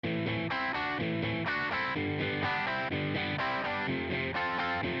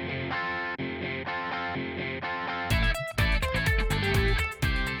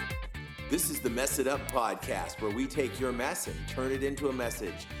This is the Mess It Up podcast, where we take your mess and turn it into a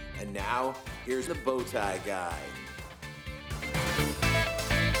message. And now, here's the Bowtie Guy.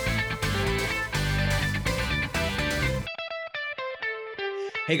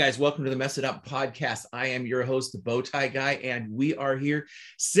 Hey guys, welcome to the Mess It Up podcast. I am your host, the Bowtie Guy, and we are here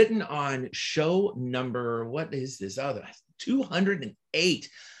sitting on show number, what is this? Oh, 208.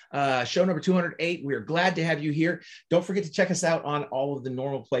 Show number 208. We are glad to have you here. Don't forget to check us out on all of the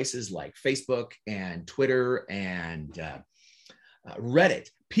normal places like Facebook and Twitter and Reddit.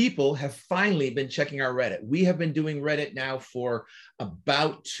 People have finally been checking our Reddit. We have been doing Reddit now for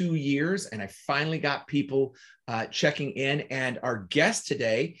about 2 years, and I finally got people checking in. And our guest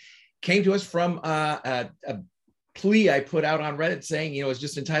today came to us from a plea I put out on Reddit saying, it's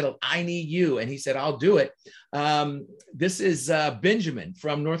just entitled, I Need You. And he said, I'll do it. This is Benjamin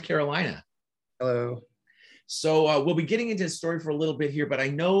from North Carolina. Hello. So we'll be getting into his story for a little bit here, but I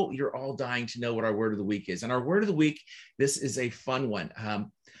know you're all dying to know what our word of the week is. And our word of the week, this is a fun one.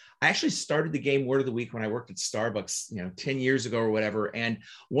 I actually started the game Word of the Week when I worked at Starbucks, 10 years ago or whatever. And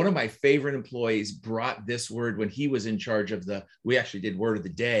one of my favorite employees brought this word when he was in charge of we actually did Word of the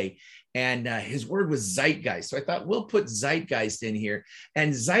Day. And his word was zeitgeist. So I thought we'll put zeitgeist in here.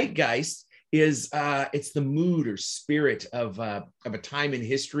 And zeitgeist is, it's the mood or spirit of a time in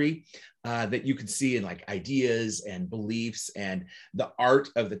history that you can see in like ideas and beliefs and the art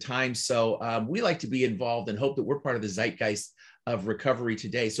of the time. So we like to be involved and hope that we're part of the zeitgeist of recovery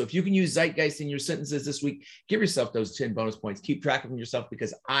today. So if you can use zeitgeist in your sentences this week, give yourself those 10 bonus points. Keep track of them yourself,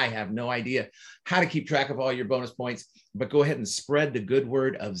 because I have no idea how to keep track of all your bonus points, but go ahead and spread the good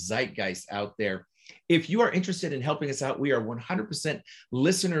word of zeitgeist out there. If you are interested in helping us out, we are 100%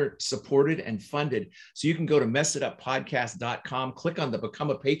 listener supported and funded. So you can go to messituppodcast.com, click on the Become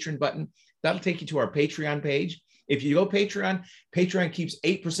a Patron button. That'll take you to our Patreon page. If you go Patreon keeps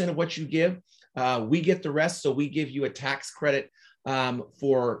 8% of what you give. We get the rest, so we give you a tax credit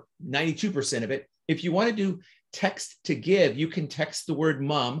for 92% of it. If you want to do text to give, you can text the word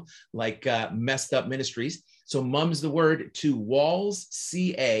mum, like Messed Up Ministries. So mum's the word to Walls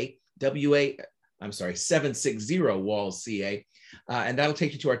CA, 760 Walls CA, and that'll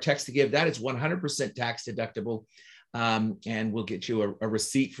take you to our text to give. That is 100% tax deductible. And we'll get you a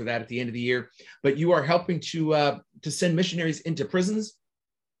receipt for that at the end of the year. But you are helping to send missionaries into prisons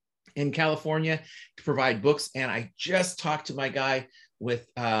in California to provide books. And I just talked to my guy with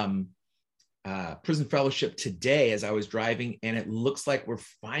Prison Fellowship today as I was driving, and it looks like we're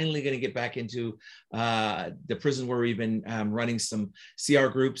finally going to get back into the prison where we've been running some CR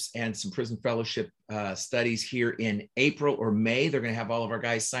groups and some Prison Fellowship studies here in April or May. They're going to have all of our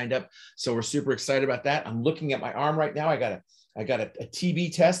guys signed up. So we're super excited about that. I'm looking at my arm right now. I got a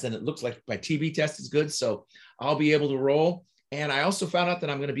TB test, and it looks like my TB test is good. So I'll be able to roll. And I also found out that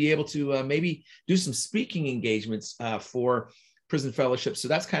I'm going to be able to maybe do some speaking engagements for Prison Fellowship. So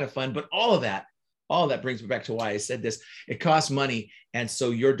that's kind of fun. But all of that brings me back to why I said this. It costs money. And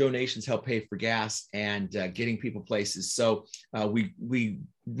so your donations help pay for gas and getting people places. So we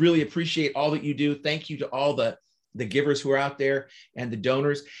really appreciate all that you do. Thank you to all the givers who are out there and the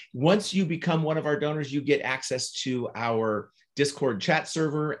donors. Once you become one of our donors, you get access to our Discord chat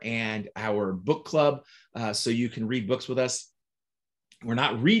server and our book club. So you can read books with us. We're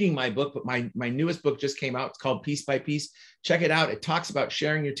not reading my book, but my newest book just came out. It's called Piece by Piece. Check it out. It talks about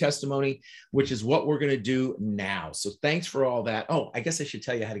sharing your testimony, which is what we're going to do now. So thanks for all that. Oh, I guess I should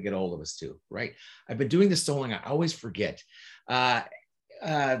tell you how to get a hold of us too, right? I've been doing this so long, I always forget.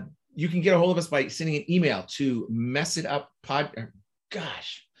 You can get a hold of us by sending an email to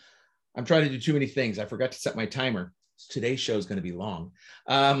Gosh, I'm trying to do too many things. I forgot to set my timer. Today's show is going to be long.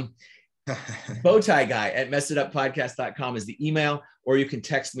 Bowtie Guy at messituppodcast.com is the email, or you can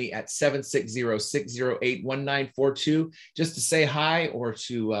text me at 760-608-1942 just to say hi or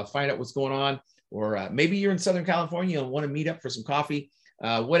to find out what's going on. Or maybe you're in Southern California and want to meet up for some coffee,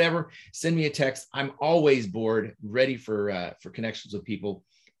 whatever, send me a text. I'm always bored, ready for connections with people.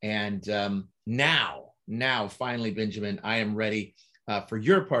 And now, finally, Benjamin, I am ready for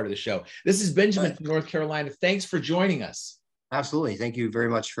your part of the show. This is Benjamin from North Carolina. Thanks for joining us. Absolutely. Thank you very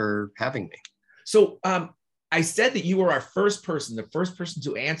much for having me. So I said that you were the first person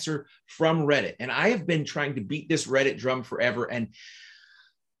to answer from Reddit. And I have been trying to beat this Reddit drum forever. And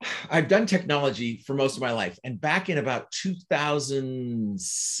I've done technology for most of my life. And back in about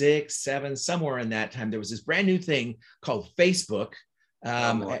 2006, 7, somewhere in that time, there was this brand new thing called Facebook.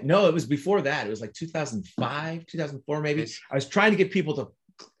 No, it was before that. It was like 2005, 2004, maybe. I was trying to get people to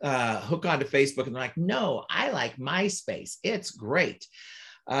hook onto Facebook, and they're like, no, I like MySpace. It's great.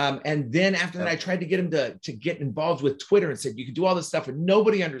 And then after that, I tried to get him to get involved with Twitter and said, you can do all this stuff. And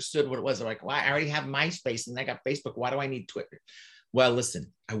nobody understood what it was. They're like, well, I already have MySpace and I got Facebook. Why do I need Twitter? Well,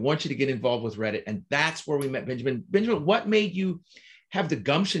 listen, I want you to get involved with Reddit. And that's where we met Benjamin. Benjamin, what made you have the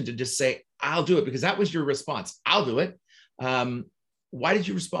gumption to just say, I'll do it? Because that was your response. I'll do it. Why did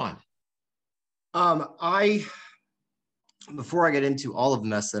you respond? Before I get into all of the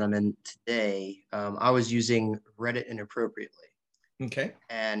mess that I'm in today, I was using Reddit inappropriately. Okay.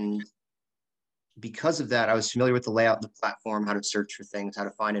 And because of that, I was familiar with the layout of the platform, how to search for things, how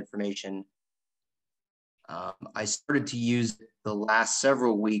to find information. I started to use the last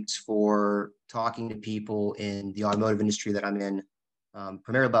several weeks for talking to people in the automotive industry that I'm in,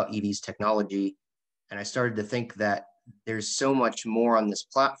 primarily about EVs technology. And I started to think that there's so much more on this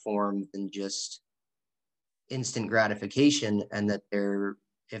platform than just instant gratification, and that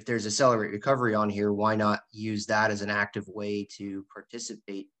if there's Accelerate Recovery on here, why not use that as an active way to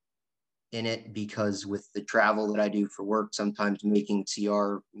participate in it? Because with the travel that I do for work, sometimes making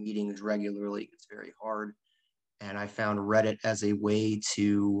CR meetings regularly is very hard. And I found Reddit as a way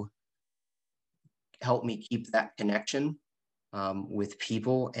to help me keep that connection with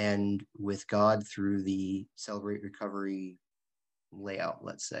people and with God through the Celebrate Recovery layout,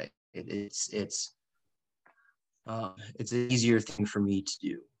 let's say. It's an easier thing for me to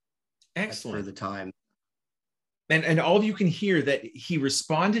do. Excellent. For the time. And all of you can hear that he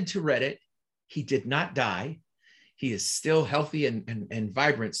responded to Reddit. He did not die. He is still healthy and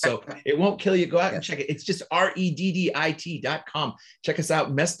vibrant. So it won't kill you. Go out and check it. It's just reddit.com. Check us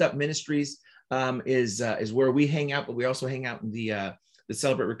out. Messed Up Ministries is where we hang out, but we also hang out in the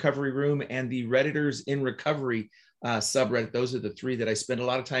Celebrate Recovery room and the Redditors in Recovery subreddit. Those are the three that I spend a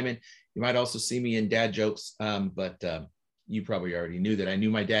lot of time in. You might also see me in dad jokes, but you probably already knew that I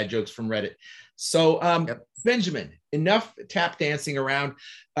knew my dad jokes from Reddit. So Benjamin, enough tap dancing around.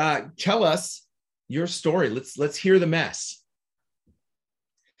 Tell us your story. Let's hear the mess.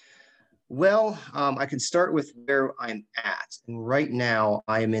 Well, I can start with where I'm at. And right now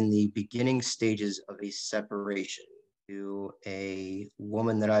I am in the beginning stages of a separation to a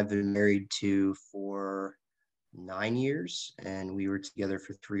woman that I've been married to for 9 years, and we were together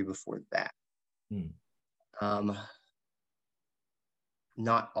for 3 before that.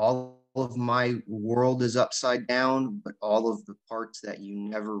 Not all of my world is upside down, but all of the parts that you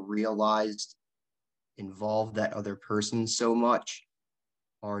never realized involved that other person so much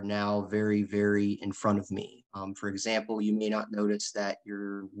are now very, very in front of me. For example, you may not notice that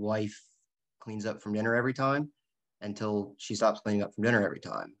your wife cleans up from dinner every time until she stops cleaning up from dinner every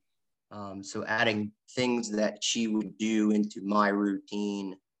time. So adding things that she would do into my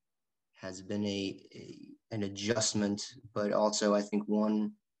routine has been an adjustment, but also I think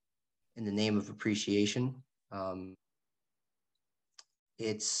one in the name of appreciation.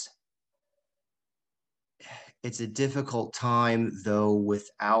 It's a difficult time, though.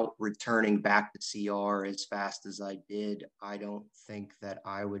 Without returning back to CR as fast as I did, I don't think that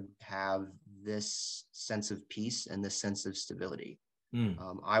I would have this sense of peace and this sense of stability.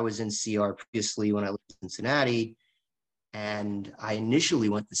 I was in CR previously when I lived in Cincinnati, and I initially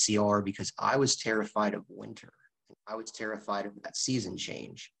went to CR because I was terrified of winter. I was terrified of that season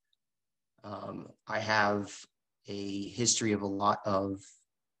change. I have a history of a lot of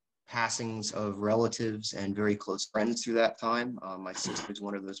passings of relatives and very close friends through that time. My sister is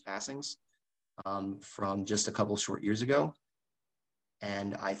one of those passings from just a couple short years ago.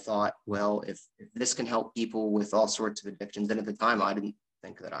 And I thought, well, if this can help people with all sorts of addictions, and at the time I didn't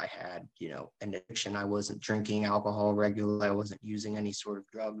think that I had, an addiction. I wasn't drinking alcohol regularly. I wasn't using any sort of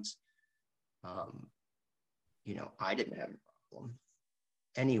drugs. I didn't have a problem.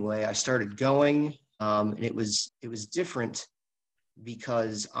 Anyway, I started going, and it was different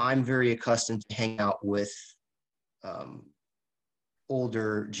because I'm very accustomed to hang out with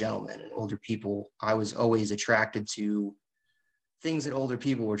older gentlemen and older people. I was always attracted to things that older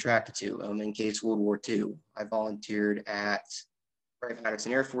people were attracted to. In case World War II, I volunteered at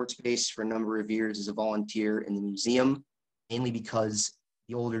Wright-Patterson Air Force Base for a number of years as a volunteer in the museum, mainly because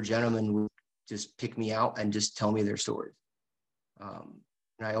the older gentlemen would just pick me out and just tell me their stories. And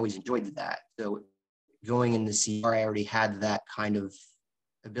I always enjoyed that. So going into CR, I already had that kind of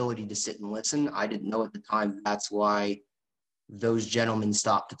ability to sit and listen. I didn't know at the time that's why those gentlemen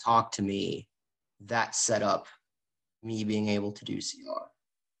stopped to talk to me. That set up me being able to do CR.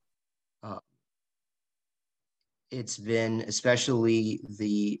 It's been, especially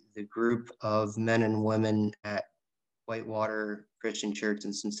the group of men and women at Whitewater Christian Church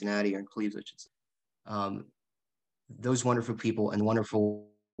in Cincinnati, or in Cleveland, those wonderful people and wonderful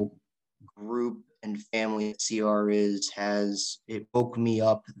group and family that CR is, it woke me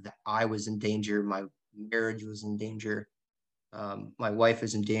up that I was in danger. My marriage was in danger. My wife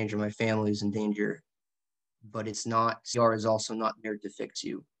is in danger. My family is in danger. But CR is also not there to fix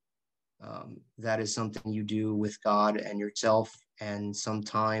you. That is something you do with God and yourself. And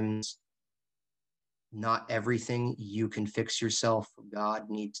sometimes not everything you can fix yourself. God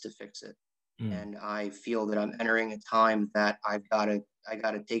needs to fix it. And I feel that I'm entering a time that I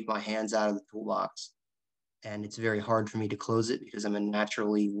gotta take my hands out of the toolbox. And it's very hard for me to close it because I'm a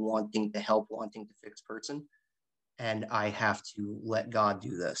naturally wanting to help, wanting to fix person. And I have to let God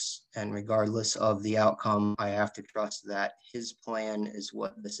do this. And regardless of the outcome, I have to trust that his plan is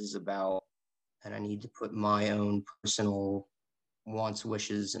what this is about. And I need to put my own personal wants,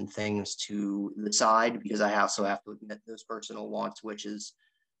 wishes, and things to the side, because I also have to admit those personal wants, wishes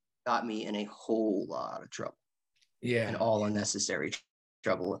got me in a whole lot of trouble. Yeah. And all unnecessary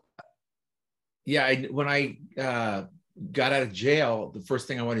trouble with that. Yeah. When I got out of jail, the first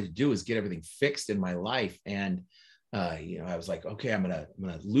thing I wanted to do was get everything fixed in my life. And, I was like, okay, I'm going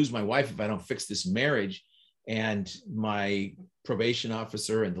to lose my wife if I don't fix this marriage. And my probation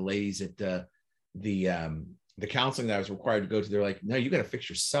officer and the ladies at the counseling that I was required to go to, they're like, no, you got to fix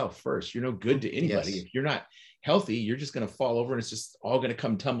yourself first. You're no good to anybody. Yes. If you're not healthy, you're just going to fall over and it's just all going to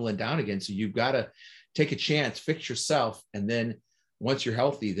come tumbling down again. So you've got to take a chance, fix yourself. And then once you're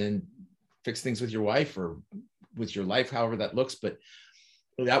healthy, then fix things with your wife or with your life, however that looks. But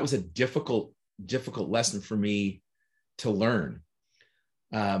that was a difficult lesson for me to learn.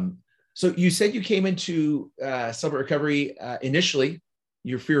 So you said you came into Celebrate Recovery initially,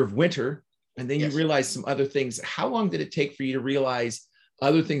 your fear of winter, and then Yes. you realized some other things. How long did it take for you to realize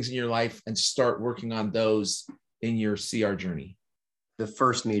other things in your life and start working on those in your CR journey? The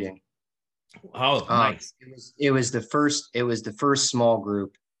first meeting. Oh, nice. It was the first small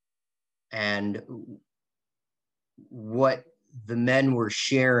group, and what the men were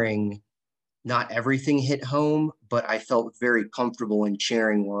sharing, not everything hit home, but I felt very comfortable in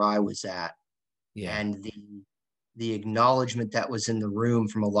sharing where I was at. Yeah. And the acknowledgement that was in the room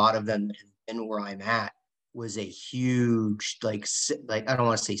from a lot of them that have been where I'm at was a huge, like I don't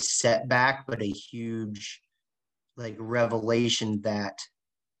want to say setback, but a huge revelation that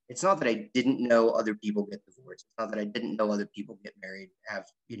it's not that I didn't know other people get divorced. It's not that I didn't know other people get married, have,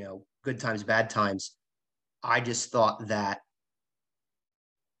 good times, bad times. I just thought that,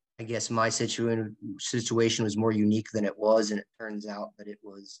 I guess my situation was more unique than it was. And it turns out that it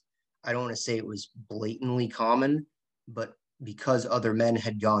was, I don't want to say it was blatantly common, but because other men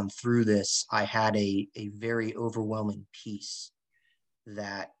had gone through this, I had a very overwhelming peace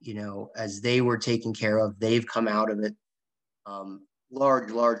that, as they were taken care of, they've come out of it.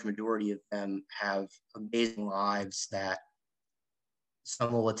 Large majority of them have amazing lives that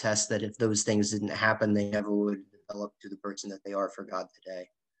some will attest that if those things didn't happen, they never would develop to the person that they are for God today.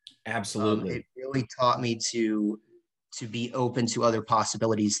 Absolutely. It really taught me to be open to other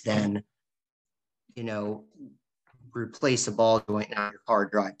possibilities than, replace a ball joint and have your car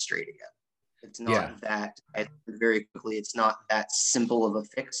drive straight again. It's not that, very quickly, it's not that simple of a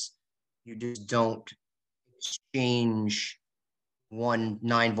fix. You just don't exchange one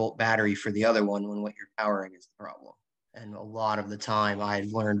 9-volt battery for the other one when what you're powering is the problem. And a lot of the time I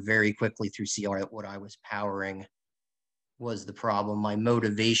learned very quickly through CR that what I was powering was the problem. My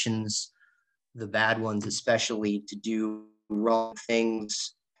motivations, the bad ones, especially to do wrong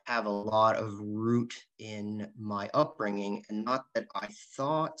things, have a lot of root in my upbringing. And not that I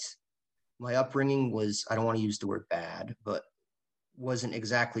thought my upbringing was, I don't want to use the word bad, but wasn't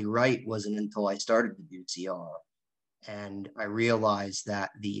exactly right, wasn't until I started to do CR. And I realized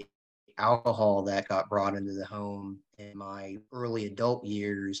that the alcohol that got brought into the home in my early adult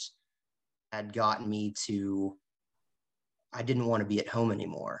years had gotten me to, I didn't want to be at home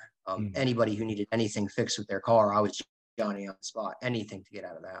anymore. Anybody who needed anything fixed with their car, I was Johnny on the spot, anything to get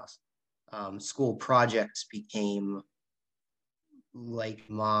out of the house. School projects became like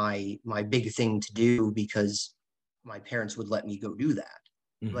my big thing to do because my parents would let me go do that.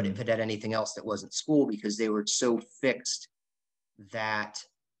 Mm-hmm. But if it had anything else that wasn't school, because they were so fixed that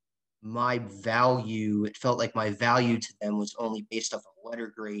my value, it felt like my value to them was only based off a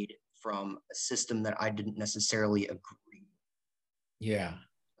letter grade from a system that I didn't necessarily agree. Yeah.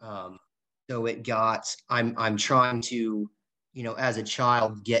 So it got, I'm trying to, as a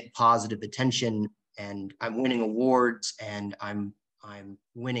child, get positive attention, and I'm winning awards, and I'm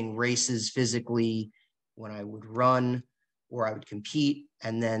winning races physically when I would run or I would compete.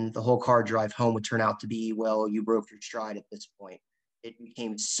 And then the whole car drive home would turn out to be, well, you broke your stride at this point. It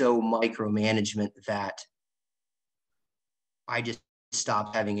became so micromanagement that I just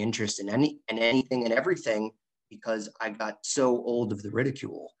stopped having interest in anything and everything because I got so old of the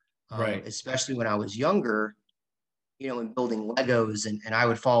ridicule. Right. Especially when I was younger, in building Legos, and I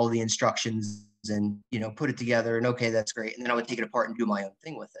would follow the instructions and, put it together, and okay, that's great. And then I would take it apart and do my own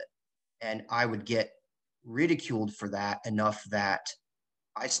thing with it. And I would get ridiculed for that enough that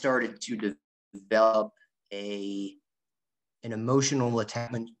I started to develop an emotional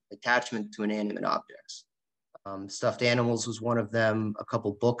attachment to inanimate objects. Stuffed animals was one of them. A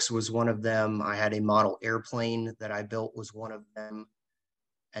couple books was one of them. I had a model airplane that I built was one of them.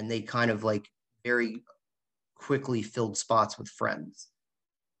 And they kind of like very quickly filled spots with friends.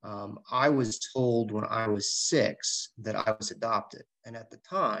 I was told when I was 6 that I was adopted. And at the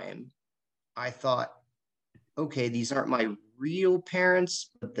time, I thought, okay, these aren't my real parents,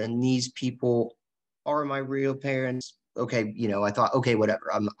 but then these people are my real parents. Okay, I thought, okay,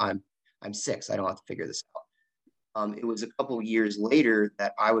 whatever. I'm 6. I don't have to figure this out. It was a couple years later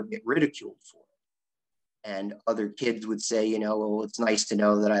that I would get ridiculed for it. And other kids would say, well, it's nice to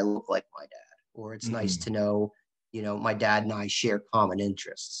know that I look like my dad, or it's nice to know, my dad and I share common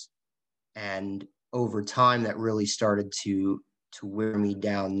interests. And over time, that really started to wear me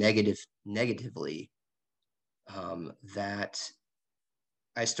down negatively, that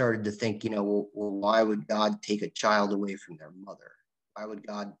I started to think, well, why would God take a child away from their mother? Why would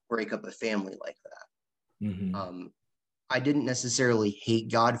God break up a family like that? I didn't necessarily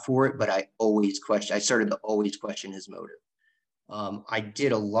hate God for it, but I started to always question his motive. I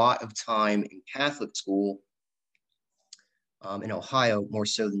did a lot of time in Catholic school in Ohio, more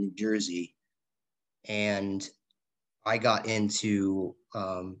so than New Jersey. And I got into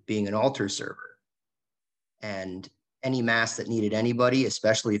being an altar server. And any mass that needed anybody,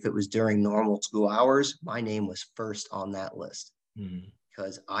 especially if it was during normal school hours, my name was first on that list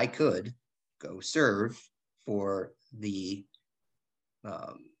because I could go serve for the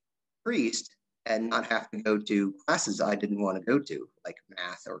priest and not have to go to classes I didn't want to go to, like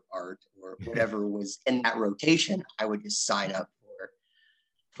math or art or whatever was in that rotation. I would just sign up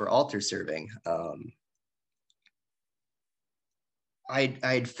for altar serving. I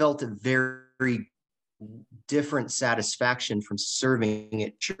had felt a very different satisfaction from serving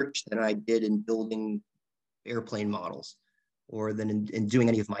at church than I did in building airplane models or than in doing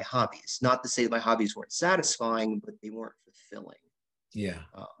any of my hobbies. Not to say that my hobbies weren't satisfying, but they weren't fulfilling. Yeah.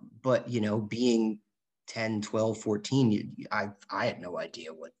 But, being 10, 12, 14, I had no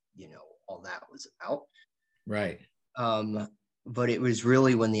idea what, all that was about. Right. But it was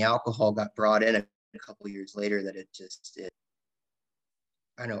really when the alcohol got brought in a couple of years later that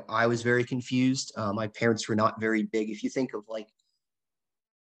I know I was very confused. My parents were not very big. If you think of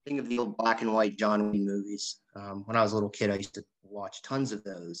the old black and white John Wayne movies. When I was a little kid, I used to watch tons of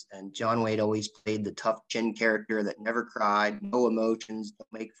those. And John Wayne always played the tough chin character that never cried, no emotions, don't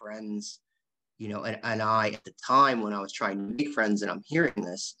make friends. And I, at the time when I was trying to make friends and I'm hearing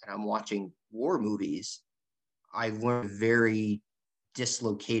this and I'm watching war movies, I learned a very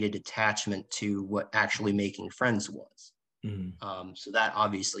dislocated attachment to what actually making friends was. So that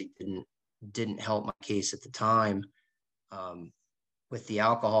obviously didn't help my case at the time. With the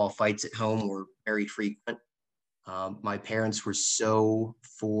alcohol, fights at home were very frequent. My parents were so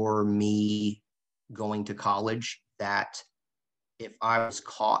for me going to college that if I was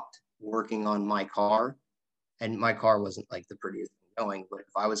caught working on my car, and my car wasn't like the prettiest thing going, but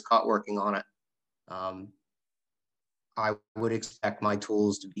if I was caught working on it, I would expect my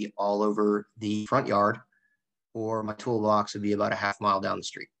tools to be all over the front yard, or my toolbox would be about a half mile down the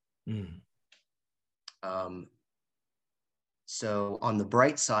street. So on the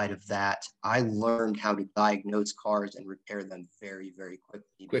bright side of that, I learned how to diagnose cars and repair them very, very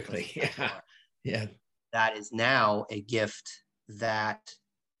quickly. Yeah. That is now a gift that,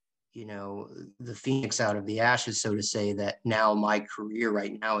 the phoenix out of the ashes, so to say, that now my career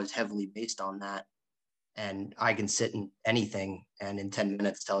right now is heavily based on that. And I can sit in anything and in 10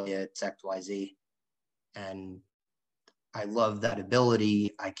 minutes tell you it's XYZ. And I love that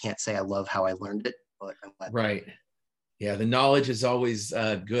ability. I can't say I love how I learned it, but I'm glad. Right. Yeah, the knowledge is always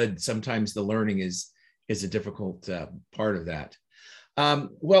good. Sometimes the learning is a difficult part of that.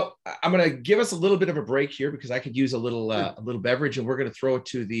 Well, I'm going to give us a little bit of a break here because I could use a little beverage, and we're going to throw it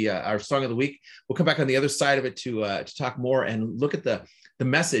to our song of the week. We'll come back on the other side of it to talk more and look at the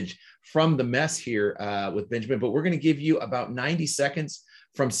message from the mess here with Benjamin. But we're going to give you about 90 seconds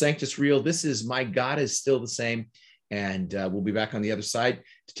from Sanctus Real. This is My God Is Still the Same, and we'll be back on the other side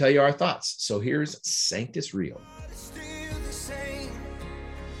to tell you our thoughts. So here's Sanctus Real.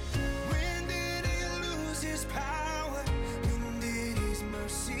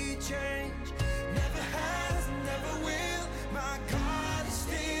 Never has, never will. My God.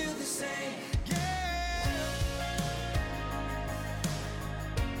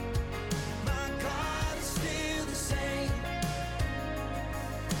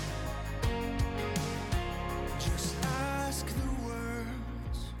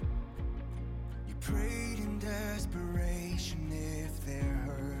 prayed in desperation, if they're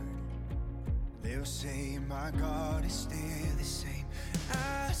hurt, they'll say, my God is still the same.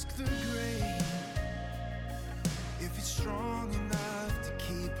 Ask the grave if it's strong enough to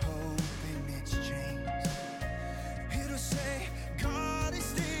keep hope in its chains. It'll say, God is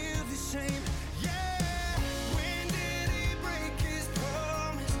still the same. Yeah. When did he break his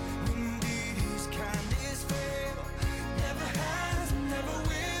promise? When did his kindness fail? Never has, never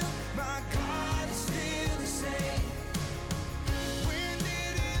will. My God is still the same. When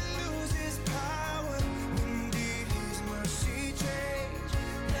did he lose his power? When did his mercy change?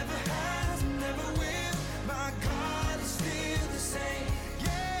 Never has, never will. My God is still the same.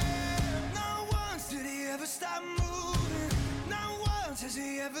 Yeah. Not once did he ever stop moving. Not once has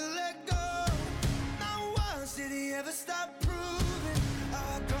he ever let go. Not once did he ever stop proving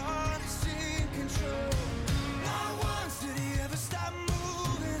our God is in control. Not once did he ever stop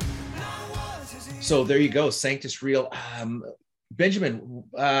moving. Not once has he. So there you go, Sanctus Real. Benjamin,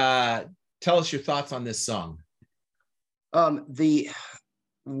 tell us your thoughts on this song. The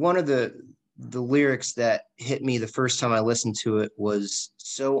one of the lyrics that hit me the first time I listened to it was,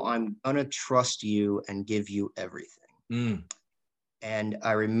 so I'm gonna trust you and give you everything. Mm. And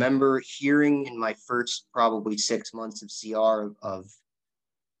I remember hearing in my first probably 6 months of CR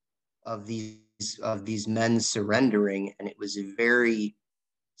of these men surrendering, and it was a very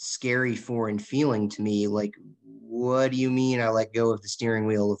scary foreign feeling to me. Like, what do you mean I let go of the steering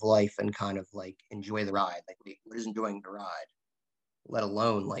wheel of life and kind of like enjoy the ride? Like, what is enjoying the ride? Let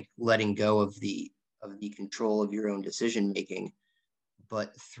alone like letting go of the control of your own decision making.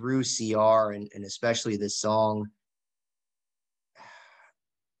 But through CR and especially this song,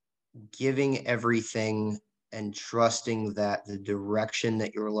 giving everything and trusting that the direction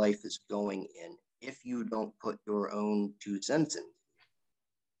that your life is going in, if you don't put your own 2 cents in,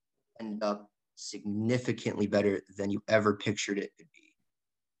 end up significantly better than you ever pictured it could be.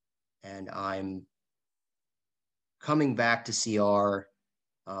 And I'm coming back to CR.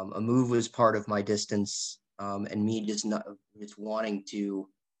 A move was part of my distance, and me just wanting to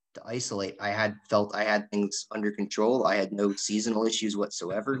isolate. I had felt I had things under control. I had no seasonal issues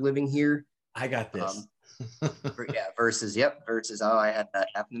whatsoever living here. I got this. Versus oh, I had that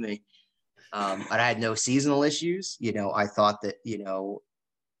happen to me. But I had no seasonal issues. You know, I thought that, you know,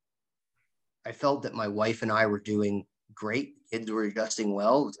 I felt that my wife and I were doing great. Kids were adjusting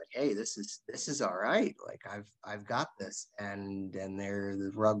well. It was like, hey, this is all right. Like I've got this. And then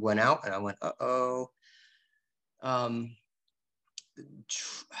the rug went out, and I went, uh-oh.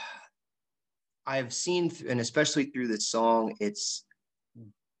 I've seen, and especially through this song, it's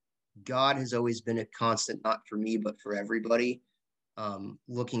God has always been a constant, not for me, but for everybody.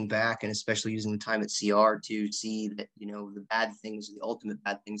 Looking back, and especially using the time at CR to see that, you know, the bad things, the ultimate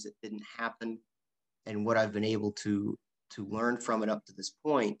bad things that didn't happen, and what I've been able to learn from it up to this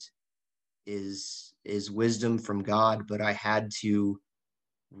point is wisdom from God. But I had to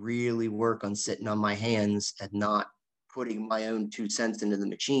really work on sitting on my hands and not putting my own 2 cents into the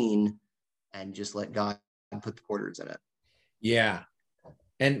machine, and just let God put the quarters in it. Yeah.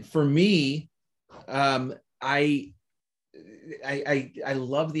 And for me, I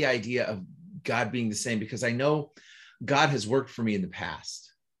love the idea of God being the same, because I know God has worked for me in the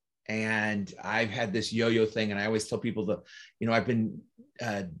past, and I've had this yo-yo thing. And I always tell people that, you know, I've been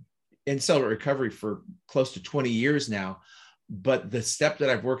in celibate recovery for close to 20 years now, but the step that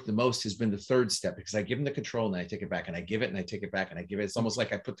I've worked the most has been the third step, because I give him the control and I take it back, and I give it and I take it back and I give it. It's almost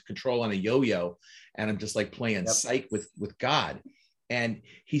like I put the control on a yo-yo, and I'm just like playing psych with God. And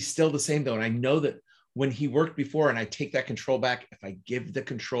he's still the same though. And I know that when he worked before and I take that control back, if I give the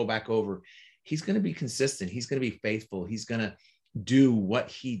control back over, he's going to be consistent. He's going to be faithful. He's going to do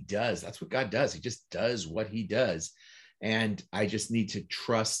what he does. That's what God does. He just does what he does. And I just need to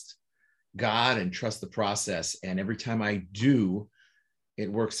trust God and trust the process. And every time I do,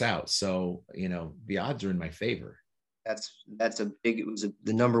 it works out. So, you know, the odds are in my favor. It was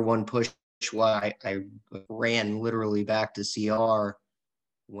the number one push why I ran literally back to CR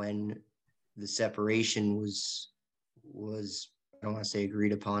when the separation was I don't want to say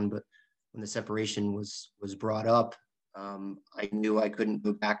agreed upon, but when the separation was brought up, I knew I couldn't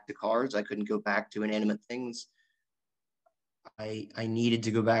go back to cars. I couldn't go back to inanimate things. I needed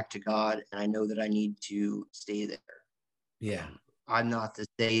to go back to God, and I know that I need to stay there. Yeah. I'm not to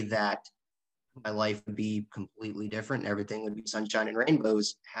say that my life would be completely different. Everything would be sunshine and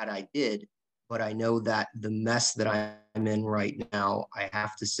rainbows had I did. But I know that the mess that I'm in right now, I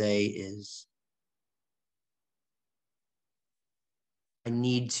have to say, is I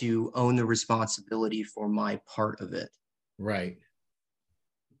need to own the responsibility for my part of it. Right.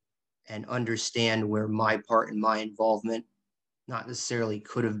 and understand where my part and my involvement not necessarily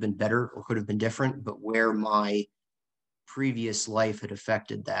could have been better or could have been different, but where my previous life had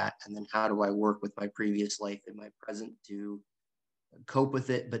affected that. And then how do I work with my previous life in my present to cope with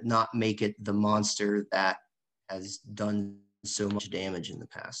it, but not make it the monster that has done so much damage in the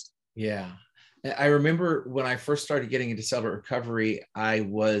past. Yeah. I remember when I first started getting into Celebrate Recovery, I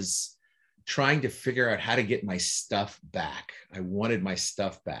was trying to figure out how to get my stuff back. I wanted my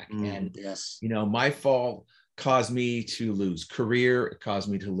stuff back. And, yes, you know, my fall caused me to lose career. It caused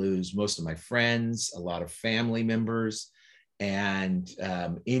me to lose most of my friends, a lot of family members, and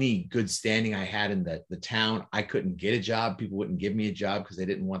any good standing I had in the town. I couldn't get a job. People wouldn't give me a job because they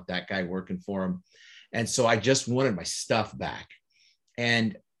didn't want that guy working for them. And so I just wanted my stuff back.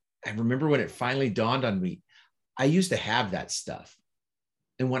 And I remember when it finally dawned on me, I used to have that stuff.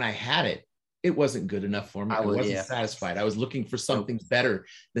 And when I had it, it wasn't good enough for me. I wasn't satisfied. I was looking for something better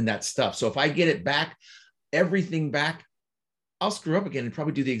than that stuff. So if I get it back, everything back, I'll screw up again and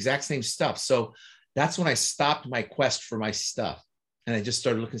probably do the exact same stuff. So that's when I stopped my quest for my stuff. And I just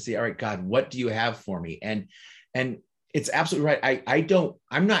started looking to see, all right, God, what do you have for me? And it's absolutely right.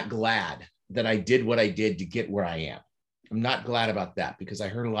 I'm not glad that I did what I did to get where I am. I'm not glad about that because I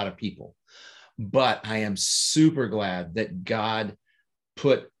hurt a lot of people, but I am super glad that God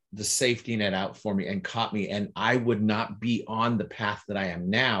put the safety net out for me and caught me. And I would not be on the path that I am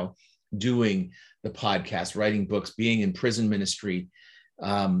now, doing the podcast, writing books, being in prison ministry.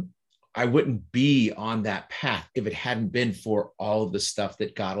 I wouldn't be on that path if it hadn't been for all of the stuff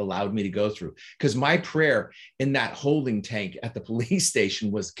that God allowed me to go through. Because my prayer in that holding tank at the police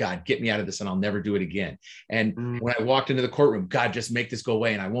station was, God, get me out of this and I'll never do it again. And when I walked into the courtroom, God, just make this go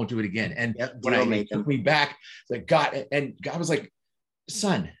away and I won't do it again. And when they took me back, like God, and God was like,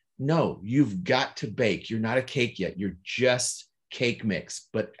 son, no, you've got to bake. You're not a cake yet. You're just cake mix.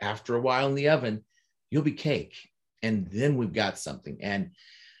 But after a while in the oven, you'll be cake. And then we've got something. And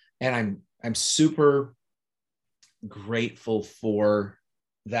I'm super grateful for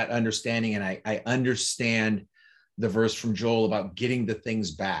that understanding. And I understand the verse from Joel about getting the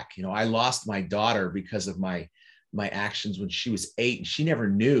things back. You know, I lost my daughter because of my actions when she was 8, and she never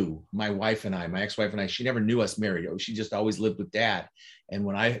knew my ex-wife and I, she never knew us married. She just always lived with dad. And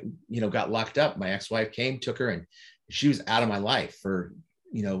when I, got locked up, my ex-wife came, took her, and she was out of my life for,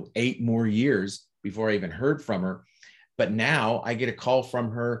 8 more years before I even heard from her. But now I get a call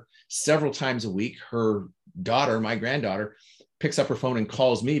from her several times a week. Her daughter, my granddaughter, picks up her phone and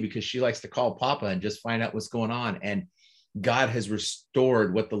calls me because she likes to call Papa and just find out what's going on. And God has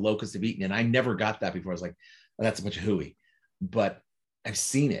restored what the locusts have eaten. And I never got that before. I was like, oh, that's a bunch of hooey. But I've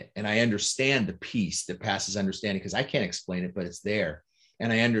seen it and I understand the peace that passes understanding because I can't explain it, but it's there.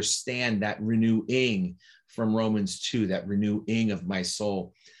 And I understand that renewing from Romans 2, that renewing of my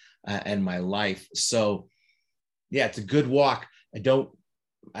soul and my life. So yeah, it's a good walk. I don't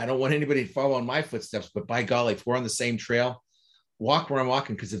want anybody to follow in my footsteps, but by golly, if we're on the same trail, walk where I'm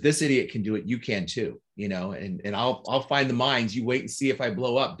walking, because if this idiot can do it, you can too, and I'll find the mines. You wait and see if I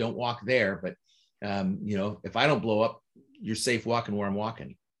blow up. Don't walk there. But, if I don't blow up, you're safe walking where I'm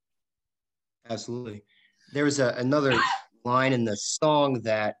walking. Absolutely. There was another line in the song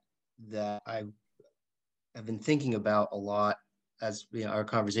that I have been thinking about a lot as our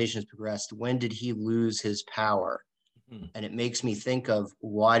conversation has progressed. When did he lose his power? Mm-hmm. And it makes me think of,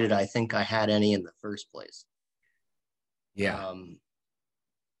 why did I think I had any in the first place? Yeah.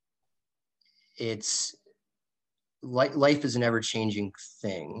 It's life is an ever-changing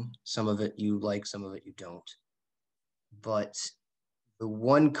thing. Some of it you like, some of it you don't. But the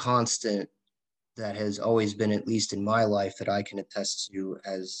one constant that has always been, at least in my life, that I can attest to,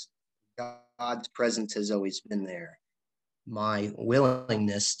 as God's presence has always been there. My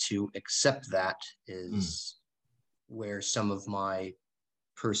willingness to accept that is where some of my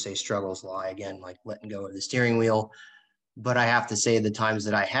per se struggles lie. Again, like letting go of the steering wheel. But I have to say, the times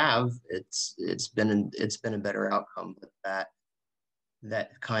that I have, it's been a better outcome. But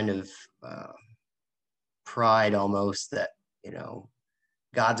that kind of pride almost that,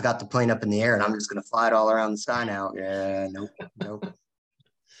 God's got the plane up in the air and I'm just going to fly it all around the sky now. Yeah, nope.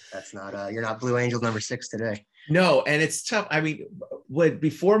 That's not, you're not Blue Angel number 6 today. No. And it's tough. I mean,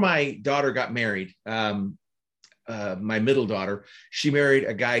 before my daughter got married, my middle daughter, she married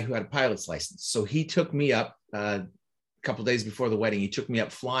a guy who had a pilot's license. So he took me up a couple of days before the wedding. He took me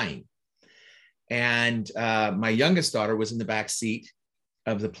up flying. And my youngest daughter was in the back seat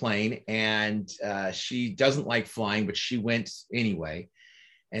of the plane, and she doesn't like flying, but she went anyway.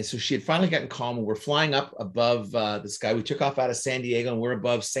 And so she had finally gotten calm, and we're flying up above the sky. We took off out of San Diego, and we're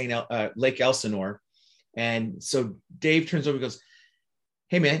above Lake Elsinore. And so Dave turns over and goes,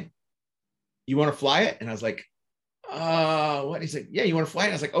 "Hey man, you want to fly it? And I was like, what? He's like, yeah, you want to fly it?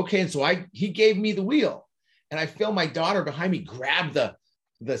 I was like, okay. And so he gave me the wheel, and I feel my daughter behind me grab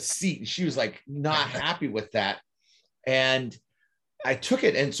the seat, and she was like not happy with that. And I took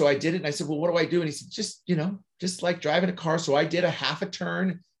it. And so I did it. And I said, well, what do I do? And he said, just like driving a car. So I did a half a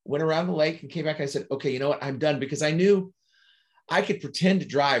turn, went around the lake and came back. I said, okay, you know what? I'm done, because I knew I could pretend to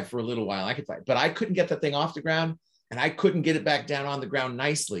drive for a little while. I could fly, but I couldn't get the thing off the ground, and I couldn't get it back down on the ground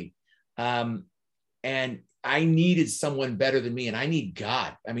nicely. And I needed someone better than me, and I need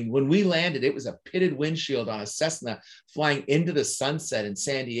God. I mean, when we landed, it was a pitted windshield on a Cessna flying into the sunset in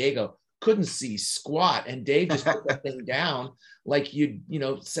San Diego. Couldn't see squat. And Dave just put that thing down like you'd,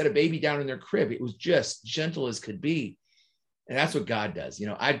 set a baby down in their crib. It was just gentle as could be. And that's what God does.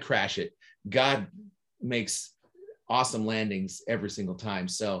 I'd crash it. God makes awesome landings every single time.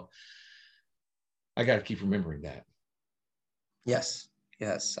 So I got to keep remembering that. Yes.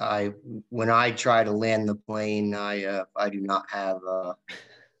 When I try to land the plane, I do not have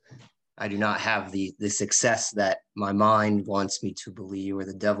the success that my mind wants me to believe, or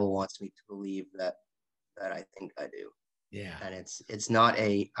the devil wants me to believe that I think I do. Yeah. And it's not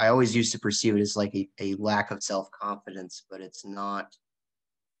I always used to perceive it as like a lack of self-confidence, but it's not.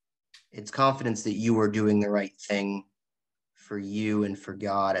 It's confidence that you are doing the right thing for you and for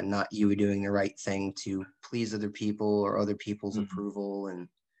God, and not you doing the right thing to please other people or other people's approval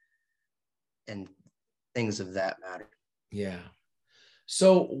and things of that matter. Yeah.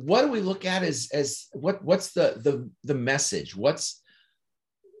 So what do we look at as what's the message? What's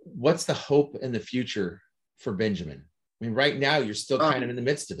the hope in the future for Benjamin? I mean, right now you're still kind of in the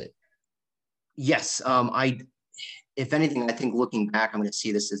midst of it. Yes. If anything, I think looking back, I'm going to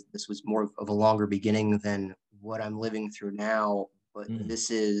see this was more of a longer beginning than what I'm living through now. But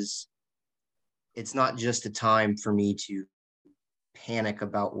it's not just a time for me to panic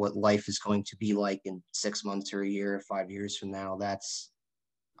about what life is going to be like in 6 months or a year or 5 years from now.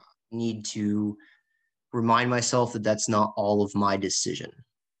 Need to remind myself that that's not all of my decision.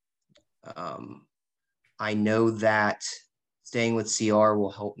 I know that staying with CR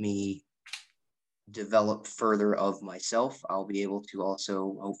will help me develop further of myself. I'll be able to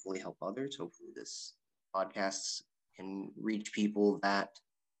also hopefully help others. Hopefully this podcast can reach people that,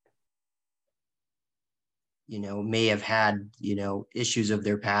 may have had, issues of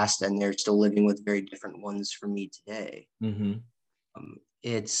their past, and they're still living with very different ones from me today. Mm-hmm.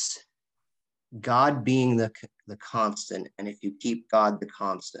 It's God being the constant. And if you keep God the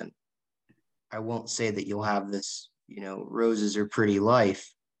constant, I won't say that you'll have this, roses are pretty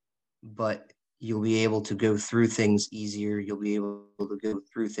life, but you'll be able to go through things easier. You'll be able to go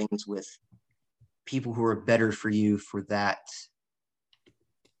through things with people who are better for you for that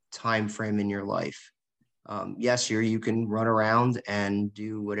time frame in your life. Yes, you can run around and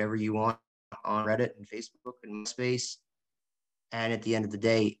do whatever you want on Reddit and Facebook and MySpace. And at the end of the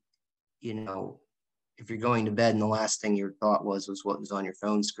day, if you're going to bed and the last thing your thought was what was on your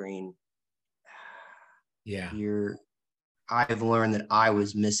phone screen, yeah, I've learned that I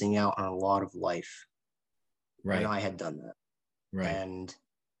was missing out on a lot of life when I had done that. Right. And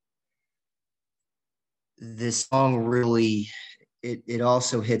this song really, it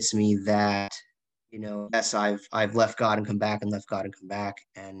also hits me that, yes, I've left God and come back and left God and come back.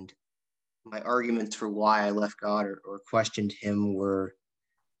 And my arguments for why I left God or questioned him were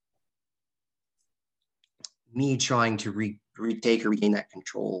me trying to retake or regain that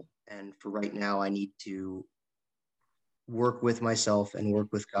control. And for right now, I need to work with myself and work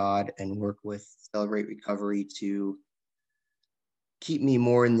with God and work with Celebrate Recovery to keep me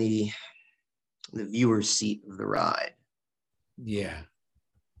more in the viewer's seat of the ride. Yeah.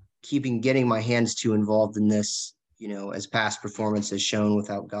 Getting my hands too involved in this, as past performance has shown,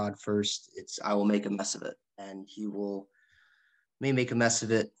 without God first, I will make a mess of it, and he may make a mess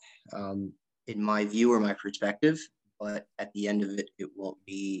of it in my view or my perspective, but at the end of it, it won't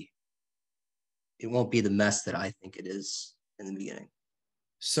be the mess that I think it is in the beginning.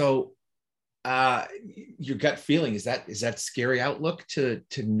 So your gut feeling, is that scary outlook to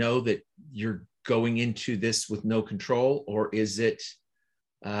know that you're going into this with no control, or is it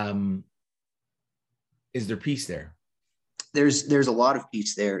is there peace there? There's a lot of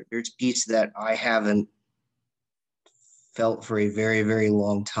peace there. There's peace that I haven't felt for a very, very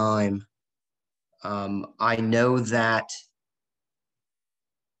long time. I know that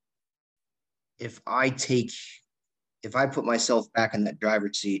if I put myself back in that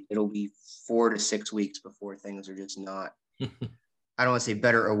driver's seat, it'll be 4 to 6 weeks before things are just not, I don't want to say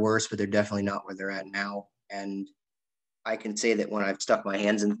better or worse, but they're definitely not where they're at now. And I can say that when I've stuck my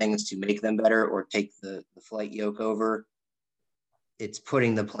hands in things to make them better or take the flight yoke over, it's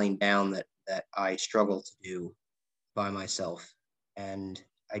putting the plane down that that I struggle to do by myself. And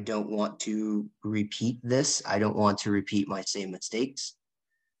I don't want to repeat this. I don't want to repeat my same mistakes.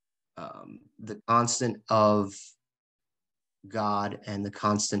 The constant of God and the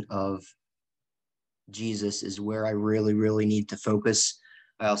constant of Jesus is where I really, really need to focus.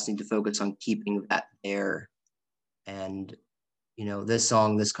 I also need to focus on keeping that there. And, you know, this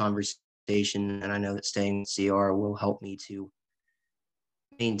song, this conversation, and I know that staying with CR will help me to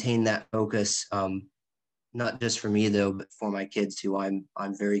maintain that focus. Not just for me though, but for my kids who I'm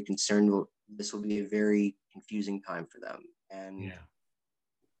very concerned with. This will be a very confusing time for them. And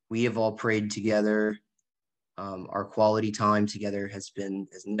we have all prayed together. Our quality time together has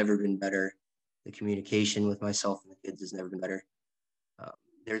never been better. The communication with myself and the kids has never been better.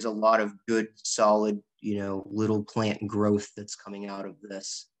 There's a lot of good, solid, you know, little plant growth that's coming out of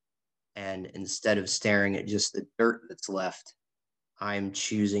this. And instead of staring at just the dirt that's left, I'm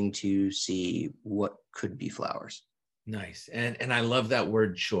choosing to see what could be flowers. Nice. And I love that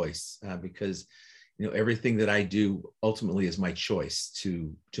word choice, because, you know, everything that I do ultimately is my choice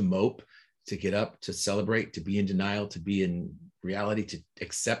to mope, to get up, to celebrate, to be in denial, to be in reality, to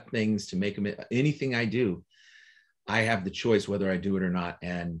accept things, to make them. Anything I do, I have the choice whether I do it or not.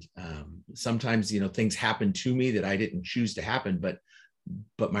 And sometimes, you know, things happen to me that I didn't choose to happen, but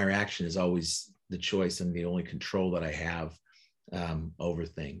my reaction is always the choice and the only control that I have over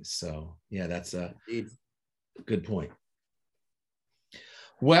things. So yeah, that's a good point.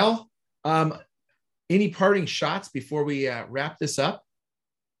 Well, any parting shots before we wrap this up?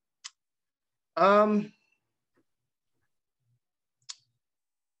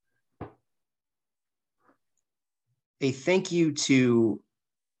 A thank you to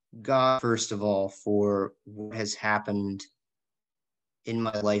God, first of all, for what has happened in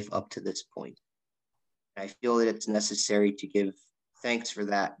my life up to this point. I feel that it's necessary to give thanks for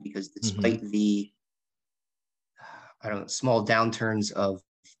that, because despite the, small downturns of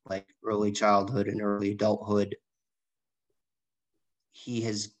like early childhood and early adulthood, he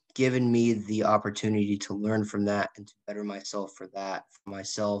has given me the opportunity to learn from that and to better myself for that, for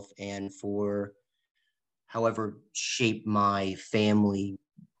myself and for however shape my family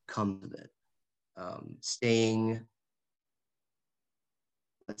comes of it. Staying,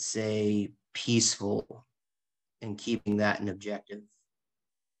 let's say, peaceful and keeping that an objective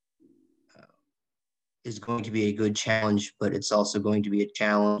is going to be a good challenge, but it's also going to be a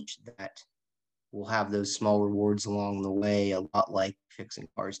challenge that will have those small rewards along the way, a lot like fixing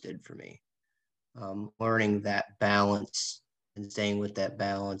cars did for me. Learning that balance and staying with that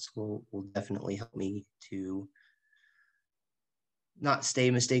balance will definitely help me to not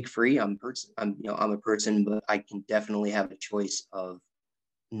stay mistake free. I'm a person, but I can definitely have a choice of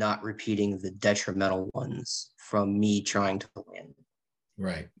not repeating the detrimental ones from me trying to win.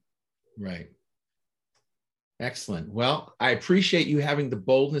 Right. Excellent. Well, I appreciate you having the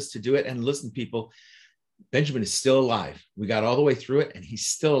boldness to do it. And listen, people, Benjamin is still alive. We got all the way through it and he's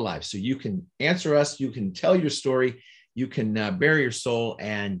still alive. So you can answer us. You can tell your story. You can bare your soul.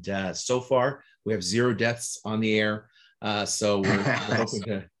 And so far, we have 0 deaths on the air. So we're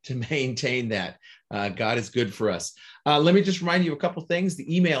hoping to maintain that. God is good for us. Let me just remind you of a couple things.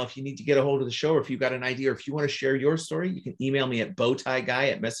 The email, if you need to get a hold of the show, or if you've got an idea, or if you want to share your story, you can email me at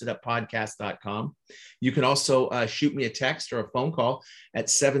bowtieguy@messituppodcast.com. You can also shoot me a text or a phone call at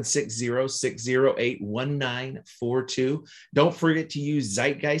 760-608-1942. Don't forget to use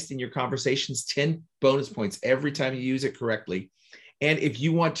Zeitgeist in your conversations, 10 bonus points every time you use it correctly. And if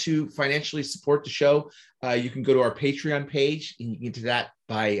you want to financially support the show, you can go to our Patreon page, and you can get to that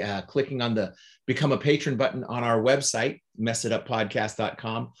by clicking on the Become a Patron button on our website,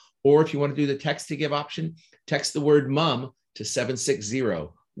 messituppodcast.com. Or if you want to do the text to give option, text the word MUM to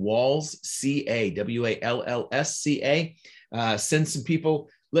 760-WALLS, CA, WALLSCA. Send some people.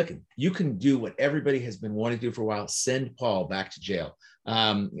 Look, you can do what everybody has been wanting to do for a while. Send Paul back to jail.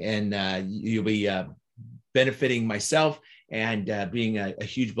 You'll be benefiting myself and being a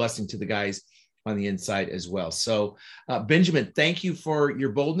huge blessing to the guys on the inside as well. So Benjamin, thank you for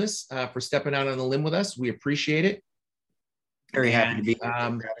your boldness, for stepping out on a limb with us. We appreciate it. Very happy to be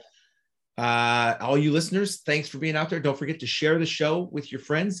here. All you listeners, thanks for being out there. Don't forget to share the show with your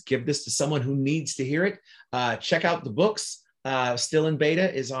friends. Give this to someone who needs to hear it. Check out the books. Still in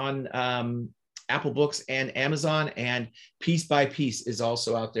Beta is on Apple Books and Amazon, and Piece by Piece is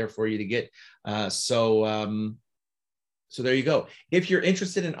also out there for you to get. So there you go. If you're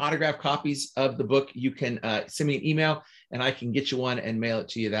interested in autographed copies of the book, you can send me an email and I can get you one and mail it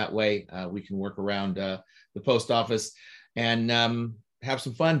to you that way. We can work around the post office and have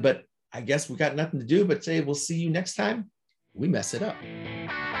some fun. But I guess we got nothing to do but say we'll see you next time. We mess it up.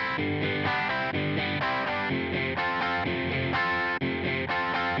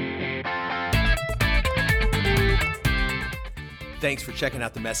 Thanks for checking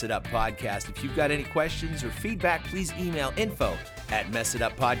out the Mess It Up podcast. If you've got any questions or feedback, please email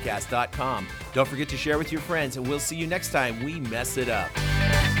info@messituppodcast.com. Don't forget to share with your friends, and we'll see you next time we mess it up.